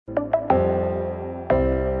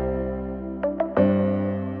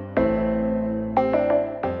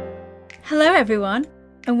Hello everyone,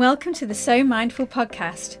 and welcome to the So Mindful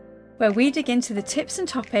podcast, where we dig into the tips and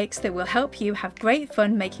topics that will help you have great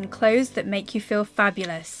fun making clothes that make you feel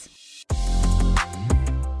fabulous.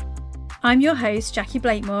 I'm your host, Jackie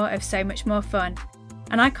Blakemore of So Much More Fun,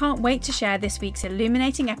 and I can't wait to share this week's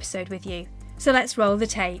illuminating episode with you. So let's roll the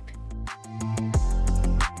tape.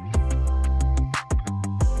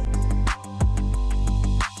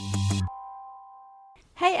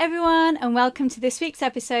 Hey everyone, and welcome to this week's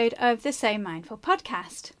episode of the So Mindful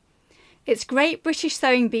podcast. It's Great British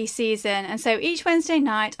Sewing Bee season, and so each Wednesday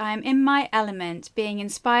night I am in my element, being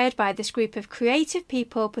inspired by this group of creative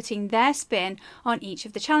people putting their spin on each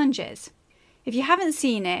of the challenges. If you haven't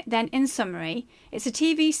seen it, then in summary, it's a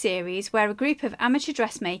TV series where a group of amateur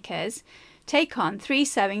dressmakers take on 3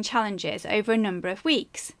 sewing challenges over a number of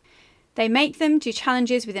weeks. They make them do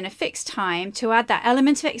challenges within a fixed time to add that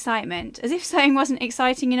element of excitement, as if sewing wasn't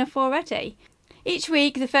exciting enough already. Each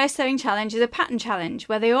week, the first sewing challenge is a pattern challenge,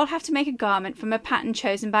 where they all have to make a garment from a pattern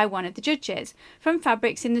chosen by one of the judges, from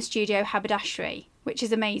fabrics in the studio haberdashery, which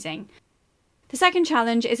is amazing. The second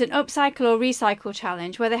challenge is an upcycle or recycle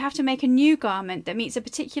challenge, where they have to make a new garment that meets a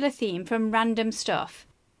particular theme from random stuff.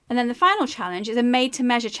 And then the final challenge is a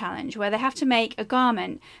made-to-measure challenge, where they have to make a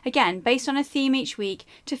garment, again based on a theme each week,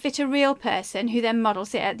 to fit a real person who then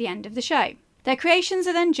models it at the end of the show. Their creations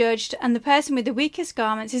are then judged, and the person with the weakest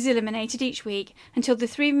garments is eliminated each week until the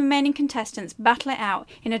 3 remaining contestants battle it out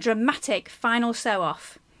in a dramatic final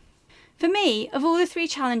sew-off. For me, of all the 3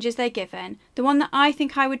 challenges they're given, the one that I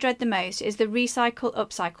think I would dread the most is the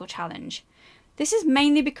Recycle-Upcycle challenge. This is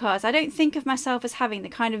mainly because I don't think of myself as having the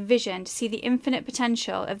kind of vision to see the infinite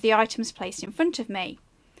potential of the items placed in front of me.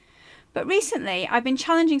 But recently, I've been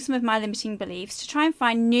challenging some of my limiting beliefs to try and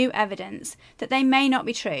find new evidence that they may not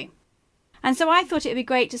be true. And so I thought it would be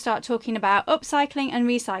great to start talking about upcycling and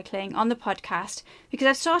recycling on the podcast, because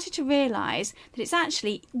I've started to realise that it's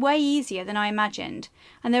actually way easier than I imagined,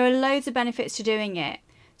 and there are loads of benefits to doing it.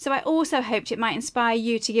 So I also hoped it might inspire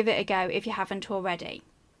you to give it a go if you haven't already.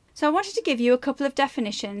 So I wanted to give you a couple of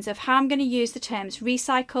definitions of how I'm going to use the terms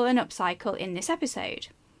recycle and upcycle in this episode.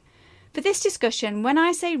 For this discussion, when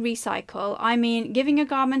I say recycle, I mean giving a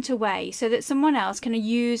garment away so that someone else can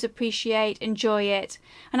use, appreciate, enjoy it,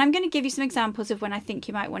 and I'm going to give you some examples of when I think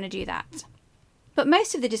you might want to do that. But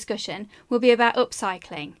most of the discussion will be about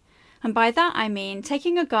upcycling, and by that I mean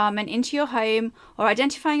taking a garment into your home or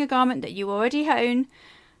identifying a garment that you already own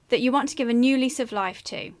that you want to give a new lease of life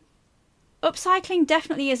to. Upcycling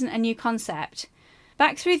definitely isn't a new concept.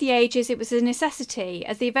 Back through the ages it was a necessity,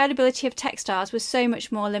 as the availability of textiles was so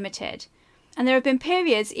much more limited. And there have been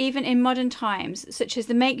periods even in modern times, such as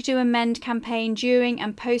the Make Do and Mend campaign during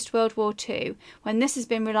and post World War II, when this has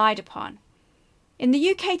been relied upon. In the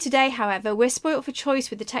UK today, however, we're spoilt for choice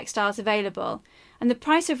with the textiles available, and the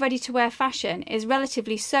price of ready-to-wear fashion is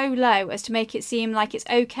relatively so low as to make it seem like it's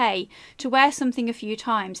okay to wear something a few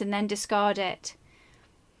times and then discard it.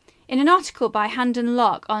 In an article by Hand and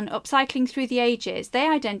Lock on upcycling through the ages, they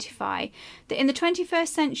identify that in the 21st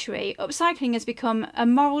century, upcycling has become a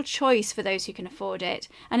moral choice for those who can afford it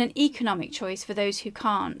and an economic choice for those who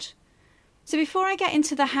can't. So before I get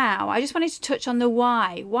into the how, I just wanted to touch on the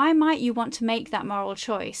why. Why might you want to make that moral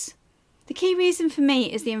choice? The key reason for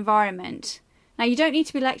me is the environment. Now, you don't need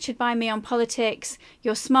to be lectured by me on politics.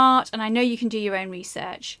 You're smart, and I know you can do your own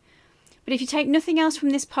research. But if you take nothing else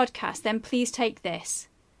from this podcast, then please take this.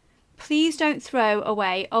 Please don't throw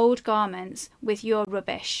away old garments with your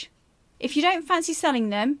rubbish. If you don't fancy selling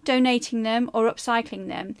them, donating them or upcycling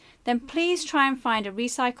them, then please try and find a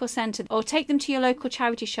recycle centre or take them to your local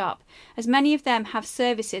charity shop, as many of them have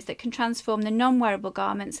services that can transform the non-wearable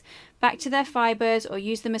garments back to their fibres or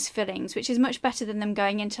use them as fillings, which is much better than them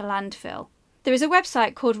going into landfill. There is a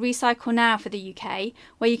website called Recycle Now for the UK,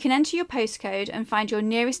 where you can enter your postcode and find your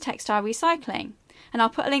nearest textile recycling, and I'll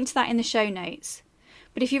put a link to that in the show notes.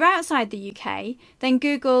 But if you're outside the UK, then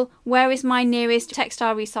Google "where is my nearest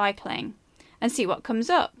textile recycling" and see what comes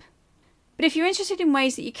up. But if you're interested in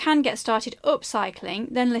ways that you can get started upcycling,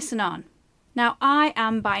 then listen on. Now, I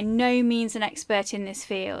am by no means an expert in this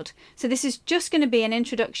field, so this is just going to be an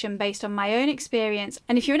introduction based on my own experience,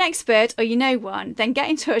 and if you're an expert or you know one, then get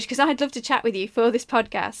in touch, because I'd love to chat with you for this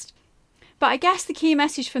podcast. But I guess the key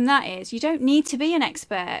message from that is you don't need to be an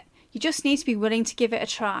expert, you just need to be willing to give it a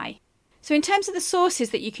try. So in terms of the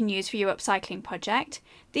sources that you can use for your upcycling project,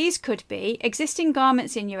 these could be existing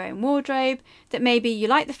garments in your own wardrobe that maybe you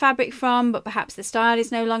like the fabric from, but perhaps the style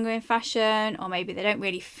is no longer in fashion, or maybe they don't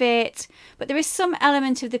really fit, but there is some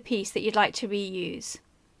element of the piece that you'd like to reuse.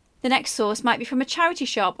 The next source might be from a charity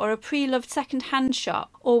shop or a pre-loved second-hand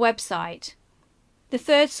shop or website. The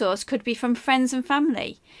third source could be from friends and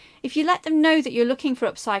family. If you let them know that you're looking for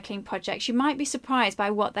upcycling projects, you might be surprised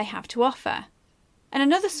by what they have to offer. And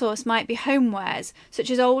another source might be homewares, such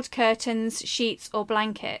as old curtains, sheets or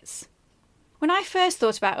blankets. When I first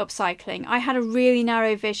thought about upcycling, I had a really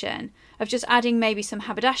narrow vision of just adding maybe some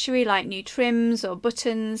haberdashery like new trims or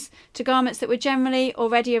buttons to garments that were generally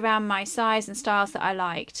already around my size and styles that I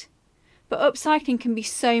liked. But upcycling can be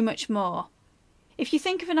so much more. If you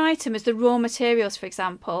think of an item as the raw materials, for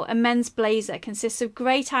example, a men's blazer consists of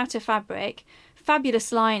great outer fabric,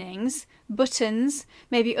 fabulous linings, buttons,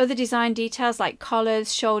 maybe other design details like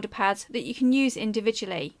collars, shoulder pads that you can use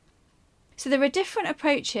individually. So there are different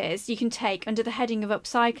approaches you can take under the heading of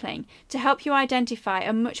upcycling to help you identify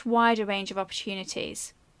a much wider range of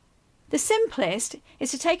opportunities. The simplest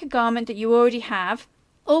is to take a garment that you already have,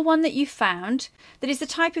 or one that you've found that is the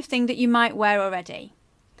type of thing that you might wear already,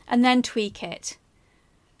 and then tweak it.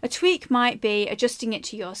 A tweak might be adjusting it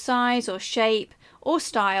to your size or shape or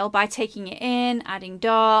style by taking it in, adding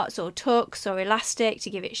darts or tucks or elastic to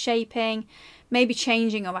give it shaping, maybe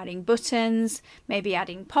changing or adding buttons, maybe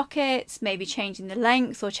adding pockets, maybe changing the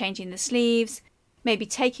length or changing the sleeves, maybe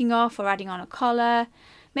taking off or adding on a collar,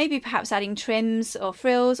 maybe perhaps adding trims or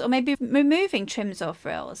frills, or maybe removing trims or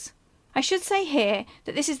frills. I should say here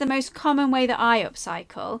that this is the most common way that I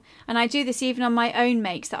upcycle, and I do this even on my own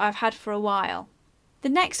makes that I've had for a while. The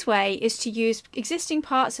next way is to use existing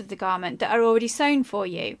parts of the garment that are already sewn for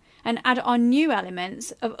you and add on new elements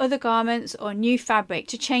of other garments or new fabric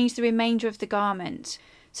to change the remainder of the garment.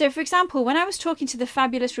 So for example, when I was talking to the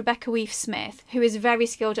fabulous Rebecca Weafe-Smith, who is very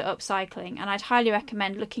skilled at upcycling, and I'd highly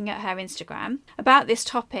recommend looking at her Instagram, about this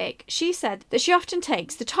topic, she said that she often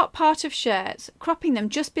takes the top part of shirts, cropping them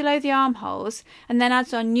just below the armholes, and then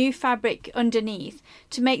adds on new fabric underneath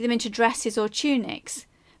to make them into dresses or tunics.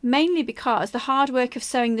 Mainly because the hard work of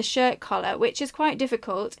sewing the shirt collar, which is quite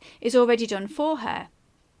difficult, is already done for her.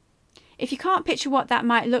 If you can't picture what that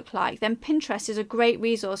might look like, then Pinterest is a great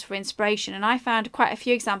resource for inspiration, and I found quite a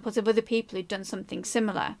few examples of other people who'd done something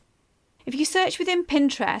similar. If you search within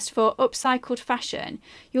Pinterest for upcycled fashion,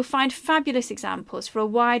 you'll find fabulous examples for a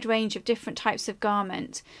wide range of different types of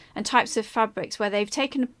garment and types of fabrics where they've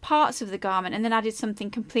taken parts of the garment and then added something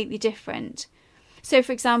completely different. So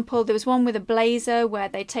for example, there was one with a blazer where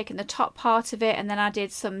they'd taken the top part of it and then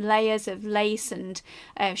added some layers of lace and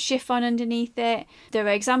chiffon underneath it. There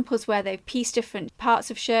are examples where they've pieced different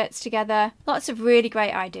parts of shirts together. Lots of really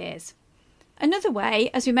great ideas. Another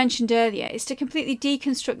way, as we mentioned earlier, is to completely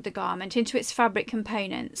deconstruct the garment into its fabric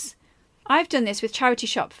components. I've done this with charity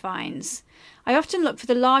shop finds. I often look for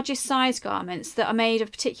the largest size garments that are made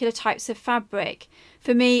of particular types of fabric.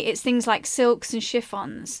 For me, it's things like silks and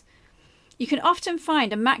chiffons. You can often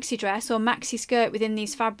find a maxi dress or maxi skirt within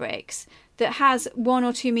these fabrics that has 1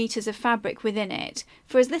 or 2 meters of fabric within it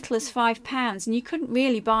for as little as £5, and you couldn't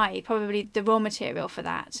really buy probably the raw material for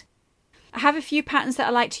that. I have a few patterns that I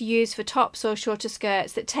like to use for tops or shorter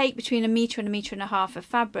skirts that take between 1 metre and 1.5 metres of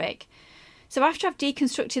fabric. So after I've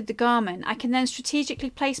deconstructed the garment, I can then strategically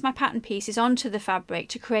place my pattern pieces onto the fabric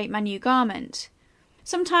to create my new garment.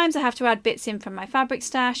 Sometimes I have to add bits in from my fabric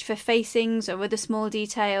stash for facings or other small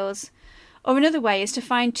details. Or another way is to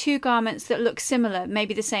find 2 garments that look similar,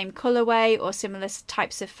 maybe the same colourway or similar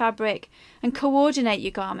types of fabric, and coordinate your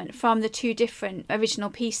garment from the 2 different original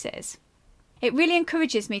pieces. It really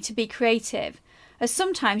encourages me to be creative, as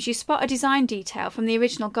sometimes you spot a design detail from the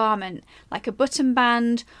original garment, like a button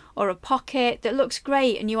band or a pocket that looks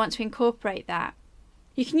great and you want to incorporate that.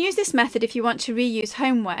 You can use this method if you want to reuse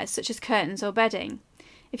homewares such as curtains or bedding.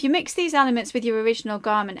 If you mix these elements with your original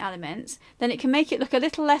garment elements, then it can make it look a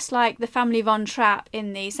little less like the family Von Trapp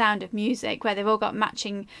in The Sound of Music, where they've all got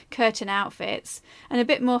matching curtain outfits, and a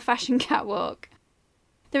bit more fashion catwalk.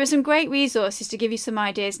 There are some great resources to give you some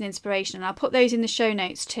ideas and inspiration, and I'll put those in the show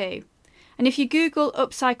notes too. And if you Google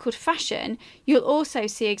upcycled fashion, you'll also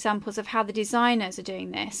see examples of how the designers are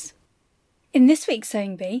doing this. In this week's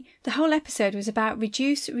Sewing Bee, the whole episode was about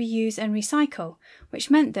reduce, reuse and recycle,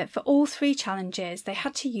 which meant that for all 3 challenges they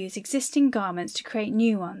had to use existing garments to create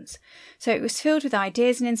new ones, so it was filled with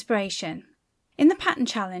ideas and inspiration. In the pattern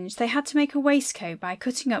challenge, they had to make a waistcoat by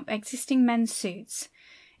cutting up existing men's suits.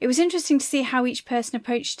 It was interesting to see how each person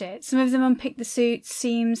approached it. Some of them unpicked the suits'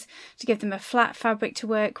 seams to give them a flat fabric to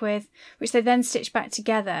work with, which they then stitched back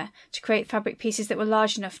together to create fabric pieces that were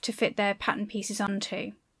large enough to fit their pattern pieces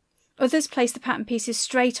onto. Others placed the pattern pieces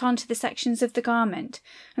straight onto the sections of the garment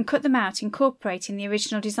and cut them out, incorporating the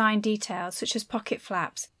original design details such as pocket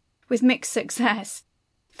flaps, with mixed success.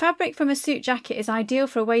 Fabric from a suit jacket is ideal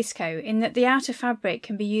for a waistcoat in that the outer fabric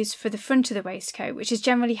can be used for the front of the waistcoat, which is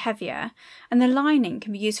generally heavier, and the lining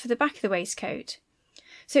can be used for the back of the waistcoat.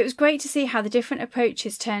 So it was great to see how the different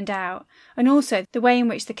approaches turned out, and also the way in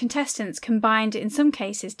which the contestants combined, in some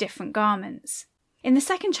cases, different garments. In the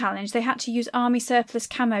second challenge, they had to use army surplus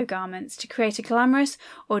camo garments to create a glamorous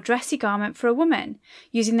or dressy garment for a woman,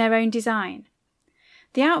 using their own design.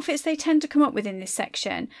 The outfits they tend to come up with in this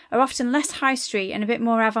section are often less high street and a bit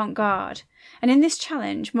more avant-garde, and in this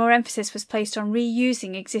challenge more emphasis was placed on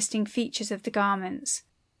reusing existing features of the garments.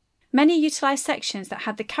 Many utilised sections that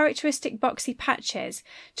had the characteristic boxy patches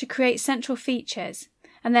to create central features,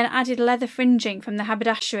 and then added leather fringing from the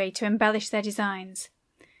haberdashery to embellish their designs.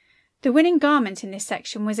 The winning garment in this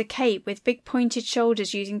section was a cape with big pointed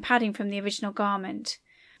shoulders using padding from the original garment.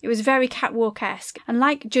 It was very catwalk-esque, and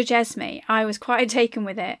like Judge Esme, I was quite taken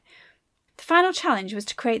with it. The final challenge was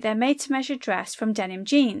to create their made-to-measure dress from denim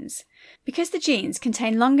jeans. Because the jeans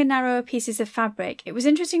contained longer, narrower pieces of fabric, it was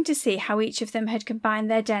interesting to see how each of them had combined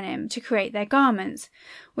their denim to create their garments,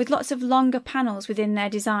 with lots of longer panels within their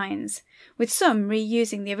designs, with some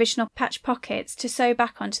reusing the original patch pockets to sew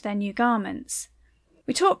back onto their new garments.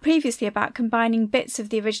 We talked previously about combining bits of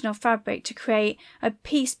the original fabric to create a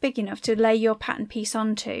piece big enough to lay your pattern piece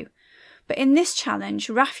onto, but in this challenge,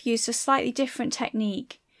 Raf used a slightly different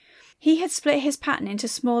technique. He had split his pattern into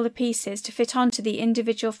smaller pieces to fit onto the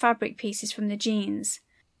individual fabric pieces from the jeans.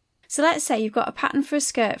 So let's say you've got a pattern for a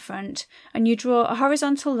skirt front and you draw a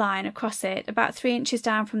horizontal line across it about 3 inches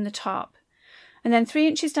down from the top. And then 3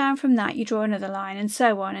 inches down from that you draw another line and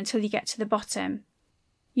so on until you get to the bottom.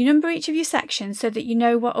 You number each of your sections so that you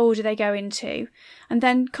know what order they go into, and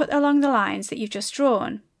then cut along the lines that you've just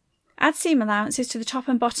drawn. Add seam allowances to the top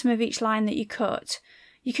and bottom of each line that you cut.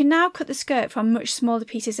 You can now cut the skirt from much smaller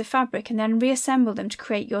pieces of fabric and then reassemble them to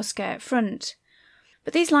create your skirt front.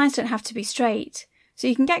 But these lines don't have to be straight, so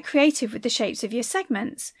you can get creative with the shapes of your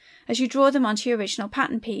segments as you draw them onto your original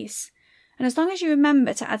pattern piece. And as long as you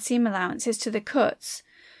remember to add seam allowances to the cuts,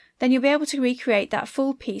 then you'll be able to recreate that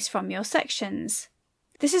full piece from your sections.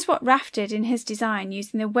 This is what Raf did in his design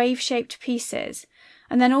using the wave-shaped pieces,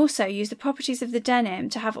 and then also used the properties of the denim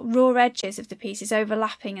to have raw edges of the pieces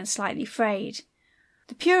overlapping and slightly frayed.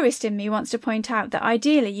 The purist in me wants to point out that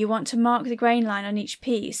ideally you want to mark the grain line on each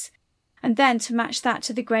piece, and then to match that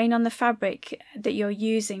to the grain on the fabric that you're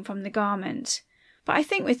using from the garment. But I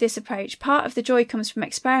think with this approach, part of the joy comes from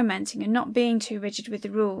experimenting and not being too rigid with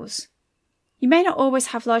the rules. You may not always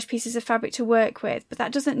have large pieces of fabric to work with, but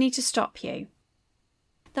that doesn't need to stop you.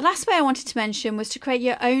 The last way I wanted to mention was to create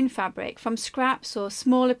your own fabric from scraps or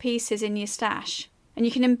smaller pieces in your stash. And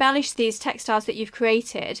you can embellish these textiles that you've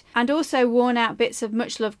created and also worn out bits of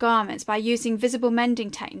much loved garments by using visible mending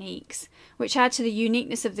techniques, which add to the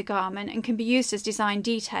uniqueness of the garment and can be used as design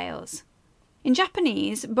details. In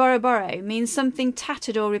Japanese, boro means something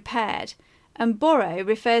tattered or repaired, and boro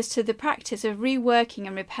refers to the practice of reworking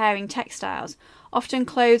and repairing textiles, often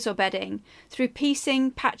clothes or bedding, through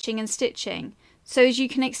piecing, patching and stitching, so as you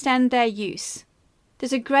can extend their use.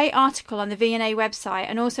 There's a great article on the V&A website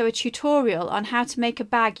and also a tutorial on how to make a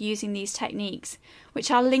bag using these techniques, which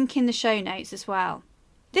I'll link in the show notes as well.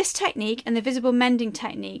 This technique and the visible mending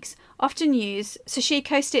techniques often use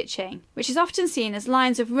sashiko stitching, which is often seen as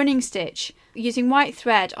lines of running stitch using white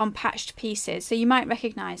thread on patched pieces, so you might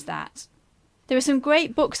recognise that. There are some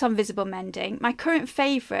great books on visible mending, my current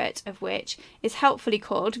favourite of which is helpfully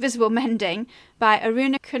called Visible Mending by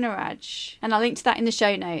Aruna Kunaraj, and I'll link to that in the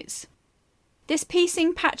show notes. This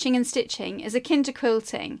piecing, patching and stitching is akin to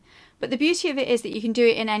quilting, but the beauty of it is that you can do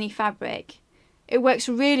it in any fabric. It works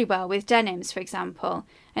really well with denims, for example,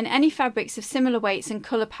 and any fabrics of similar weights and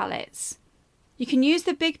colour palettes. You can use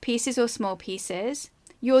the big pieces or small pieces.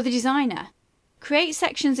 You're the designer. Create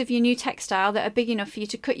sections of your new textile that are big enough for you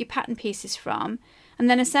to cut your pattern pieces from, and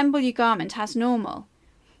then assemble your garment as normal.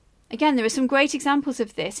 Again, there are some great examples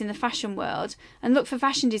of this in the fashion world, and look for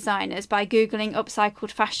fashion designers by googling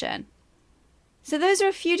upcycled fashion. So those are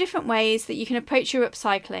a few different ways that you can approach your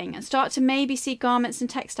upcycling and start to maybe see garments and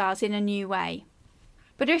textiles in a new way.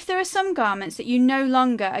 But if there are some garments that you no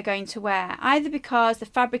longer are going to wear, either because the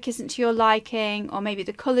fabric isn't to your liking or maybe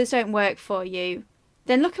the colours don't work for you,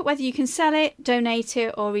 then look at whether you can sell it, donate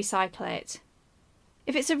it or recycle it.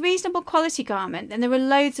 If it's a reasonable quality garment, then there are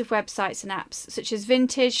loads of websites and apps such as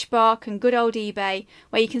Vintage, Spark and good old eBay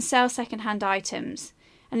where you can sell second-hand items.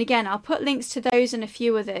 And again, I'll put links to those and a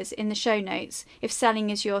few others in the show notes if selling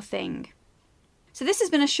is your thing. So this has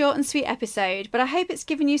been a short and sweet episode, but I hope it's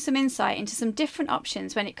given you some insight into some different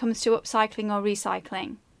options when it comes to upcycling or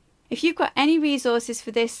recycling. If you've got any resources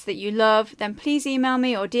for this that you love, then please email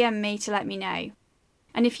me or DM me to let me know.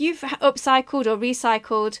 And if you've upcycled or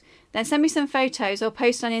recycled, then send me some photos or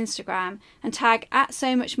post on Instagram and tag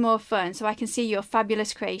 @SoMuchMoreFun so I can see your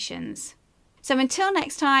fabulous creations. So until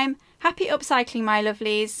next time, happy upcycling, my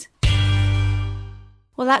lovelies.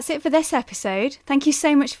 Well, that's it for this episode. Thank you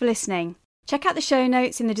so much for listening. Check out the show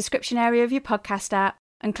notes in the description area of your podcast app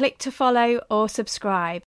and click to follow or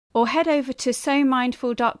subscribe. Or head over to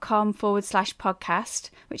sewmindful.com/podcast,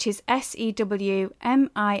 which is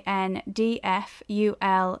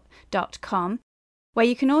SEWMINDFUL.com, where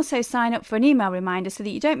you can also sign up for an email reminder so that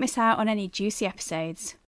you don't miss out on any juicy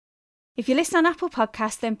episodes. If you listen on Apple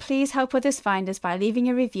Podcasts, then please help others find us by leaving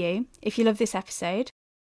a review if you love this episode.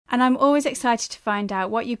 And I'm always excited to find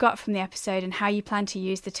out what you got from the episode and how you plan to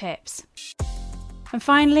use the tips. And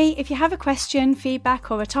finally, if you have a question,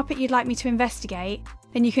 feedback, or a topic you'd like me to investigate,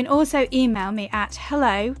 then you can also email me at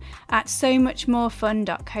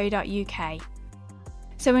hello@somuchmorefun.co.uk.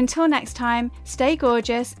 So until next time, stay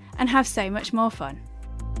gorgeous and have so much more fun.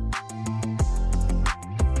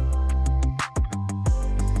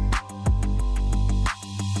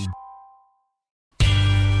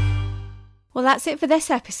 Well, that's it for this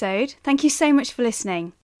episode. Thank you so much for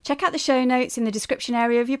listening. Check out the show notes in the description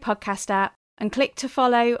area of your podcast app and click to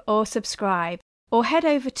follow or subscribe. Or head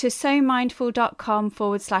over to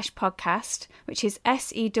sewmindful.com/podcast, which is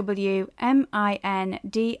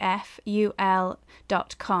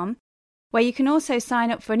SEWMINDFUL.com, where you can also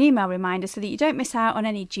sign up for an email reminder so that you don't miss out on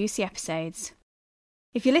any juicy episodes.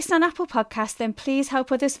 If you listen on Apple Podcasts, then please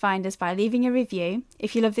help others find us by leaving a review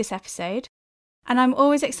if you love this episode. And I'm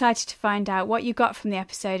always excited to find out what you got from the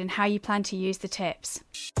episode and how you plan to use the tips.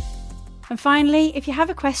 And finally, if you have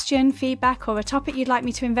a question, feedback, or a topic you'd like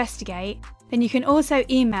me to investigate, then you can also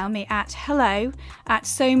email me at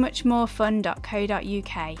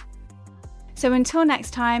hello@somuchmorefun.co.uk. So until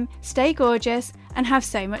next time, stay gorgeous and have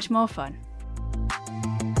so much more fun.